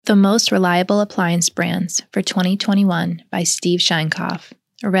The Most Reliable Appliance Brands for 2021 by Steve Sheinkopf,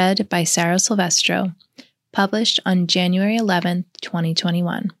 read by Sarah Silvestro, published on January 11,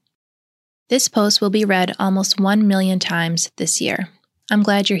 2021. This post will be read almost 1 million times this year. I'm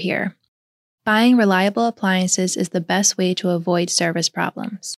glad you're here. Buying reliable appliances is the best way to avoid service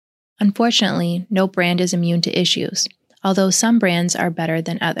problems. Unfortunately, no brand is immune to issues, although some brands are better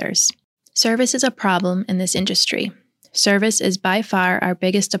than others. Service is a problem in this industry. Service is by far our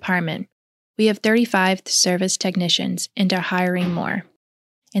biggest department. We have 35 service technicians and are hiring more.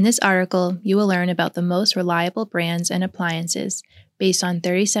 In this article, you will learn about the most reliable brands and appliances based on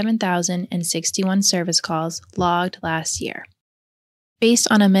 37,061 service calls logged last year. Based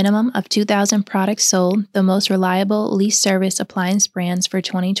on a minimum of 2,000 products sold, the most reliable least service appliance brands for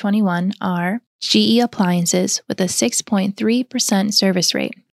 2021 are GE Appliances with a 6.3% service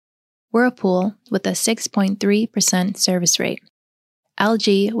rate, Whirlpool with a 6.3% service rate,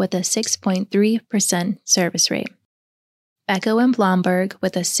 LG with a 6.3% service rate, Beko & Blomberg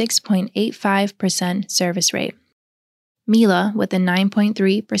with a 6.85% service rate, Miele with a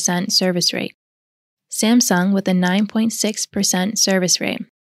 9.3% service rate, Samsung with a 9.6% service rate,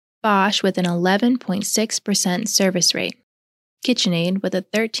 Bosch with an 11.6% service rate, KitchenAid with a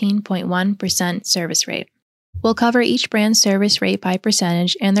 13.1% service rate. We'll cover each brand's service rate by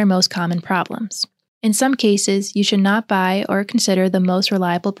percentage and their most common problems. In some cases, you should not buy or consider the most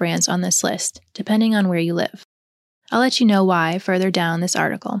reliable brands on this list, depending on where you live. I'll let you know why further down this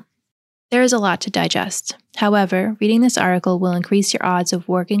article. There is a lot to digest. However, reading this article will increase your odds of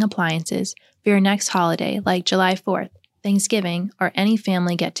working appliances for your next holiday like July 4th, Thanksgiving, or any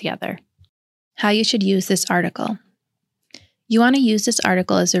family get-together. How you should use this article. You want to use this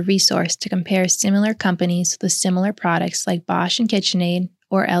article as a resource to compare similar companies with similar products like Bosch and KitchenAid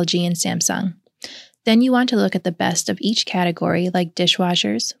or LG and Samsung. Then you want to look at the best of each category like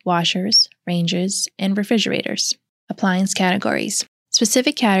dishwashers, washers, ranges, and refrigerators. Appliance categories.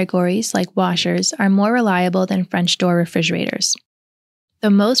 Specific categories like washers are more reliable than French door refrigerators. The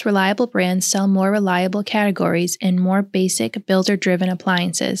most reliable brands sell more reliable categories in more basic builder-driven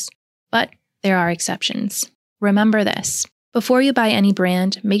appliances, but there are exceptions. Remember this. Before you buy any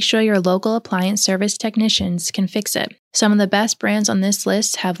brand, make sure your local appliance service technicians can fix it. Some of the best brands on this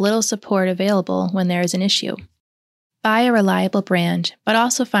list have little support available when there is an issue. Buy a reliable brand, but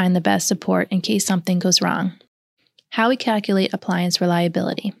also find the best support in case something goes wrong. How we calculate appliance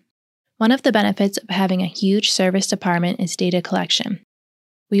reliability. One of the benefits of having a huge service department is data collection.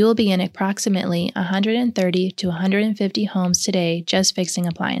 We will be in approximately 130 to 150 homes today just fixing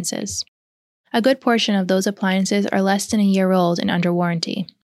appliances. A good portion of those appliances are less than a year old and under warranty.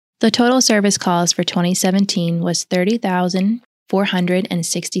 The total service calls for 2017 was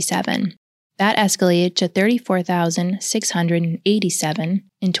 30,467. That escalated to 34,687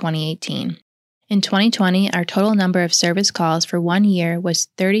 in 2018. In 2020, our total number of service calls for 1 year was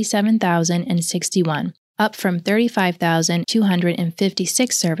 37,061, up from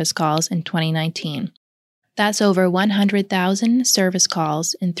 35,256 service calls in 2019. That's over 100,000 service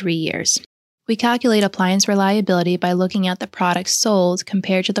calls in 3 years. We calculate appliance reliability by looking at the products sold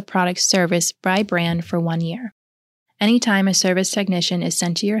compared to the products serviced by brand for 1 year. Anytime a service technician is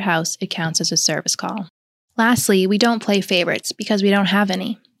sent to your house, it counts as a service call. Lastly, we don't play favorites because we don't have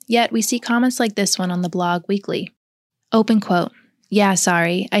any. Yet we see comments like this one on the blog weekly. Open quote, "Yeah,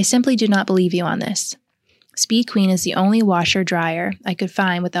 sorry, I simply do not believe you on this. Speed Queen is the only washer-dryer I could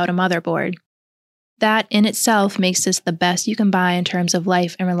find without a motherboard. That in itself makes this the best you can buy in terms of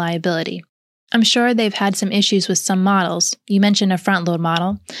life and reliability. I'm sure they've had some issues with some models, you mentioned a front-load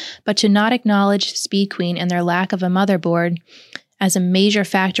model, but to not acknowledge Speed Queen and their lack of a motherboard as a major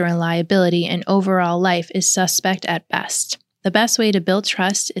factor in reliability and overall life is suspect at best. The best way to build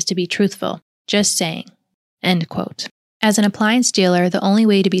trust is to be truthful. Just saying." End quote. As an appliance dealer, the only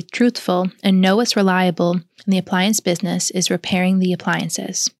way to be truthful and know what's reliable in the appliance business is repairing the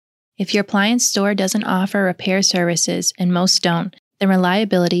appliances. If your appliance store doesn't offer repair services, and most don't, then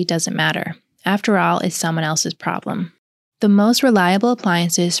reliability doesn't matter. After all, it's someone else's problem. The most reliable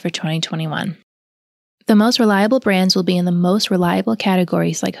appliances for 2021. The most reliable brands will be in the most reliable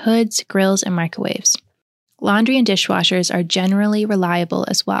categories like hoods, grills, and microwaves. Laundry and dishwashers are generally reliable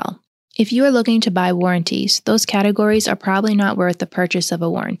as well. If you are looking to buy warranties, those categories are probably not worth the purchase of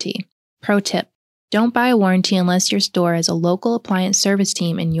a warranty. Pro tip: don't buy a warranty unless your store has a local appliance service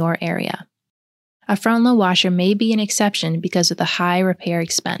team in your area. A front-load washer may be an exception because of the high repair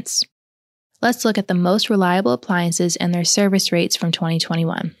expense. Let's look at the most reliable appliances and their service rates from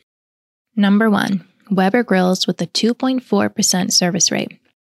 2021. Number 1. Weber grills with a 2.4% service rate.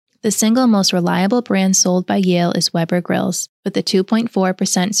 The single most reliable brand sold by Yale is Weber Grills, with a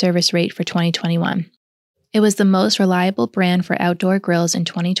 2.4% service rate for 2021. It was the most reliable brand for outdoor grills in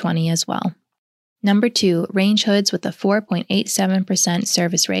 2020 as well. Number 2, Range Hoods with a 4.87%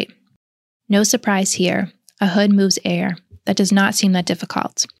 service rate. No surprise here, a hood moves air. That does not seem that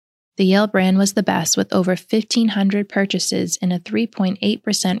difficult. The Yale brand was the best with over 1,500 purchases and a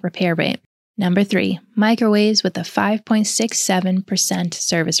 3.8% repair rate. Number 3, Microwaves with a 5.67%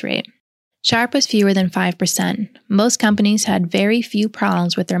 service rate. Sharp was fewer than 5%. Most companies had very few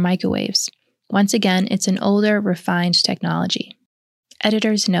problems with their microwaves. Once again, it's an older, refined technology.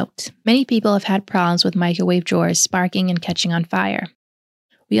 Editor's note: many people have had problems with microwave drawers sparking and catching on fire.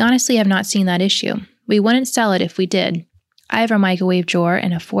 We honestly have not seen that issue. We wouldn't sell it if we did. I have a microwave drawer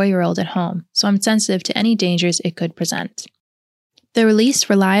and a 4-year-old at home, so I'm sensitive to any dangers it could present. The released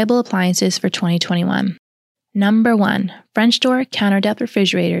reliable appliances for 2021. Number 1, French door counter depth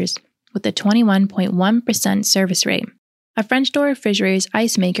refrigerators with a 21.1% service rate. A French door refrigerator's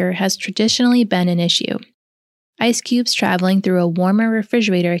ice maker has traditionally been an issue. Ice cubes traveling through a warmer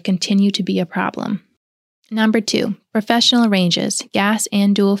refrigerator continue to be a problem. Number 2, Professional Ranges, gas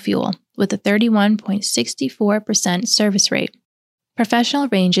and dual fuel, with a 31.64% service rate. Professional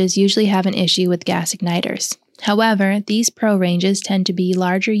ranges usually have an issue with gas igniters. However, these pro ranges tend to be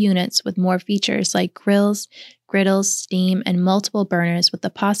larger units with more features like grills, griddles, steam, and multiple burners with the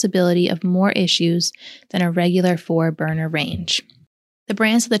possibility of more issues than a regular 4-burner range. The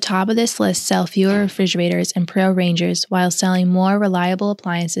brands at the top of this list sell fewer refrigerators and pro rangers while selling more reliable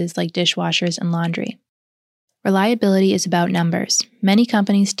appliances like dishwashers and laundry. Reliability is about numbers. Many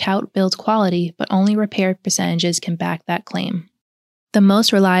companies tout build quality, but only repair percentages can back that claim. The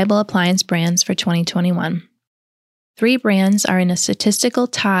most reliable appliance brands for 2021. 3 brands are in a statistical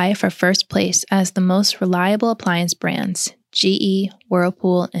tie for first place as the most reliable appliance brands: GE,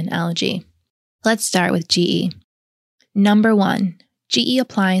 Whirlpool, and LG. Let's start with GE. Number 1, GE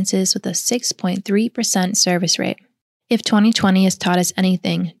appliances with a 6.3% service rate. If 2020 has taught us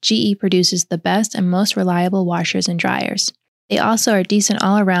anything, GE produces the best and most reliable washers and dryers. They also are decent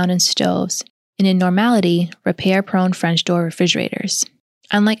all around in stoves, and in normality, repair-prone French door refrigerators.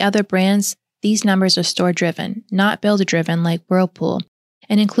 Unlike other brands, these numbers are store-driven, not builder-driven like Whirlpool,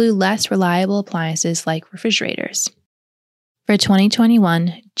 and include less reliable appliances like refrigerators. For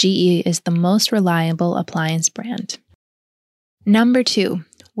 2021, GE is the most reliable appliance brand. Number 2,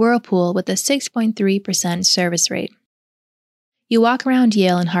 Whirlpool with a 6.3% service rate. You walk around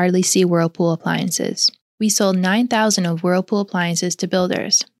Yale and hardly see Whirlpool appliances. We sold 9,000 of Whirlpool appliances to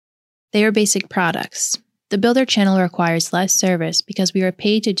builders. They are basic products. The builder channel requires less service because we are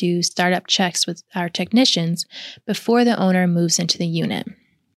paid to do startup checks with our technicians before the owner moves into the unit.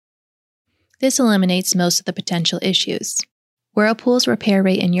 This eliminates most of the potential issues. Whirlpool's repair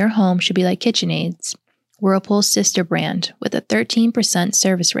rate in your home should be like KitchenAid's, Whirlpool's sister brand, with a 13%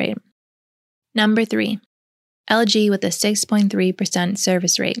 service rate. Number 3, LG with a 6.3%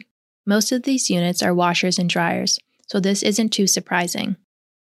 service rate. Most of these units are washers and dryers, so this isn't too surprising.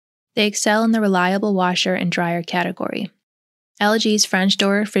 They excel in the reliable washer and dryer category. LG's French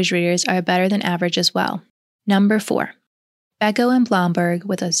door refrigerators are better than average as well. Number 4, Beko and Blomberg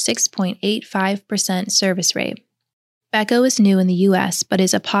with a 6.85% service rate. Beko is new in the US but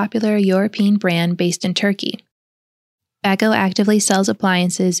is a popular European brand based in Turkey. Beko actively sells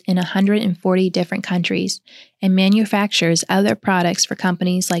appliances in 140 different countries and manufactures other products for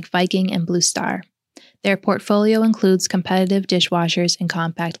companies like Viking and Blue Star. Their portfolio includes competitive dishwashers and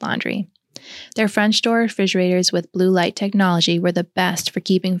compact laundry. Their French door refrigerators with blue light technology were the best for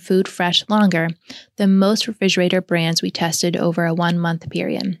keeping food fresh longer than most refrigerator brands we tested over a 1-month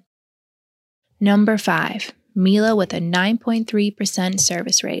period. Number 5, Miele with a 9.3%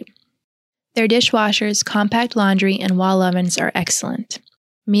 service rate. Their dishwashers, compact laundry, and wall ovens are excellent.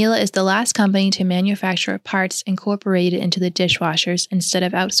 Miele is the last company to manufacture parts incorporated into the dishwashers instead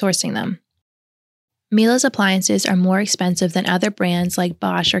of outsourcing them. Miele's appliances are more expensive than other brands like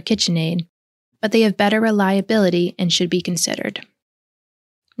Bosch or KitchenAid, but they have better reliability and should be considered.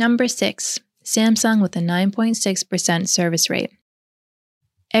 Number 6, Samsung with a 9.6% service rate.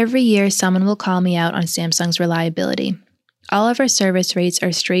 Every year, someone will call me out on Samsung's reliability. All of our service rates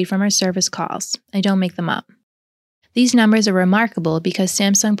are straight from our service calls. I don't make them up. These numbers are remarkable because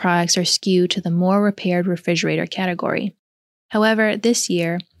Samsung products are skewed to the more repaired refrigerator category. However, this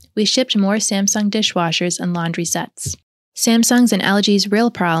year, we shipped more Samsung dishwashers and laundry sets. Samsung's and LG's real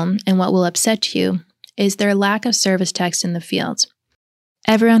problem, and what will upset you, is their lack of service techs in the field.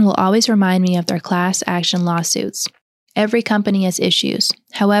 Everyone will always remind me of their class action lawsuits. Every company has issues.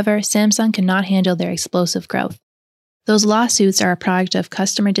 However, Samsung cannot handle their explosive growth. Those lawsuits are a product of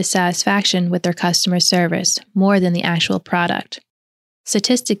customer dissatisfaction with their customer service more than the actual product.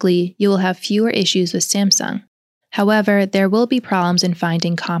 Statistically, you will have fewer issues with Samsung. However, there will be problems in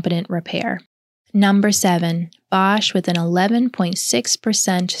finding competent repair. Number 7, Bosch with an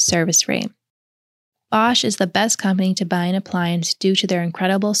 11.6% service rate. Bosch is the best company to buy an appliance due to their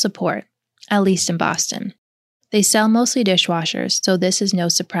incredible support, at least in Boston. They sell mostly dishwashers, so this is no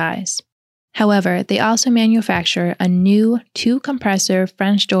surprise. However, they also manufacture a new 2-compressor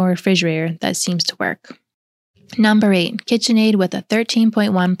French door refrigerator that seems to work. Number 8, KitchenAid with a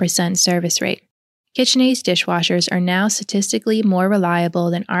 13.1% service rate. KitchenAid's dishwashers are now statistically more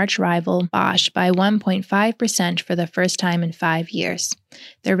reliable than arch-rival Bosch by 1.5% for the first time in 5 years.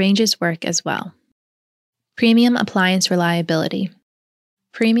 Their ranges work as well. Premium appliance reliability.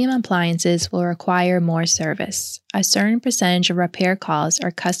 Premium appliances will require more service. A certain percentage of repair calls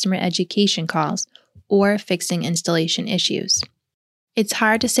are customer education calls or fixing installation issues. It's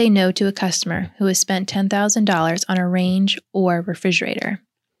hard to say no to a customer who has spent $10,000 on a range or refrigerator.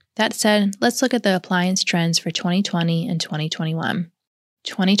 That said, let's look at the appliance trends for 2020 and 2021.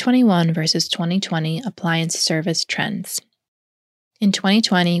 2021 versus 2020 appliance service trends. In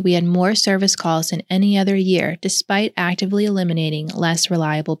 2020, we had more service calls than any other year despite actively eliminating less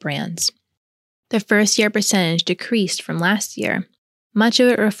reliable brands. The first-year percentage decreased from last year. Much of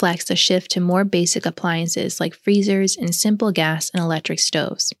it reflects a shift to more basic appliances like freezers and simple gas and electric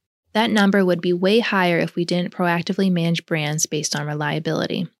stoves. That number would be way higher if we didn't proactively manage brands based on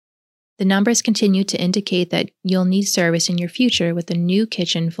reliability. The numbers continue to indicate that you'll need service in your future with a new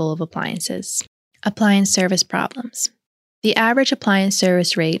kitchen full of appliances. Appliance service problems. The average appliance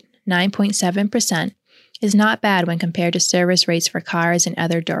service rate, 9.7%, is not bad when compared to service rates for cars and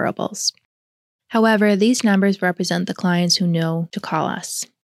other durables. However, these numbers represent the clients who know to call us.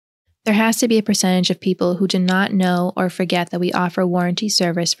 There has to be a percentage of people who do not know or forget that we offer warranty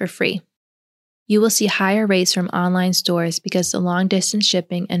service for free. You will see higher rates from online stores because the long-distance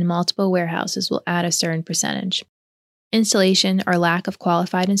shipping and multiple warehouses will add a certain percentage. Installation or lack of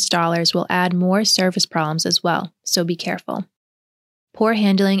qualified installers will add more service problems as well, so be careful. Poor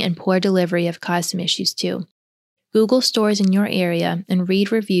handling and poor delivery have caused some issues too. Google stores in your area and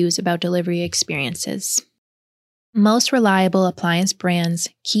read reviews about delivery experiences. Most reliable appliance brands,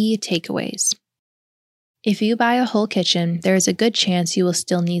 key takeaways. If you buy a whole kitchen, there is a good chance you will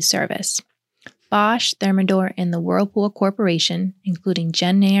still need service. Bosch, Thermador, and the Whirlpool Corporation, including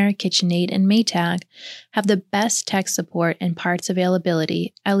JennAir, KitchenAid, and Maytag, have the best tech support and parts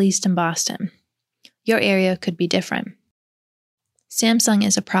availability, at least in Boston. Your area could be different. Samsung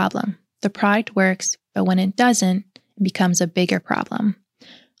is a problem. The product works, but when it doesn't, it becomes a bigger problem.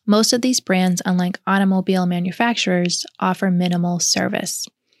 Most of these brands, unlike automobile manufacturers, offer minimal service.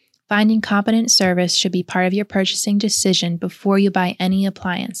 Finding competent service should be part of your purchasing decision before you buy any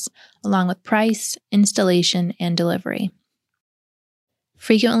appliance, along with price, installation, and delivery.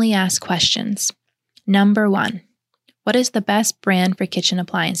 Frequently asked questions. Number 1. What is the best brand for kitchen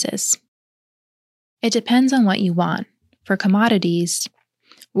appliances? It depends on what you want. For commodities,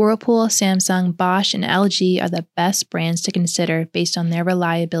 Whirlpool, Samsung, Bosch, and LG are the best brands to consider based on their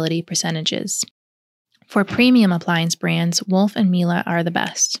reliability percentages. For premium appliance brands, Wolf and Miele are the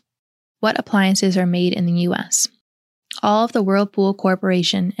best. What appliances are made in the U.S.? All of the Whirlpool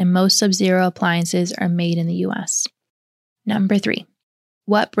Corporation and most Sub-Zero appliances are made in the U.S. Number 3.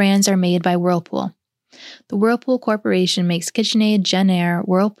 What brands are made by Whirlpool? The Whirlpool Corporation makes KitchenAid, JennAir,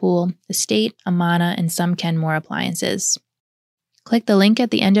 Whirlpool, Estate, Amana, and some Kenmore appliances. Click the link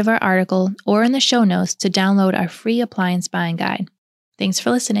at the end of our article or in the show notes to download our free appliance buying guide. Thanks for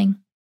listening.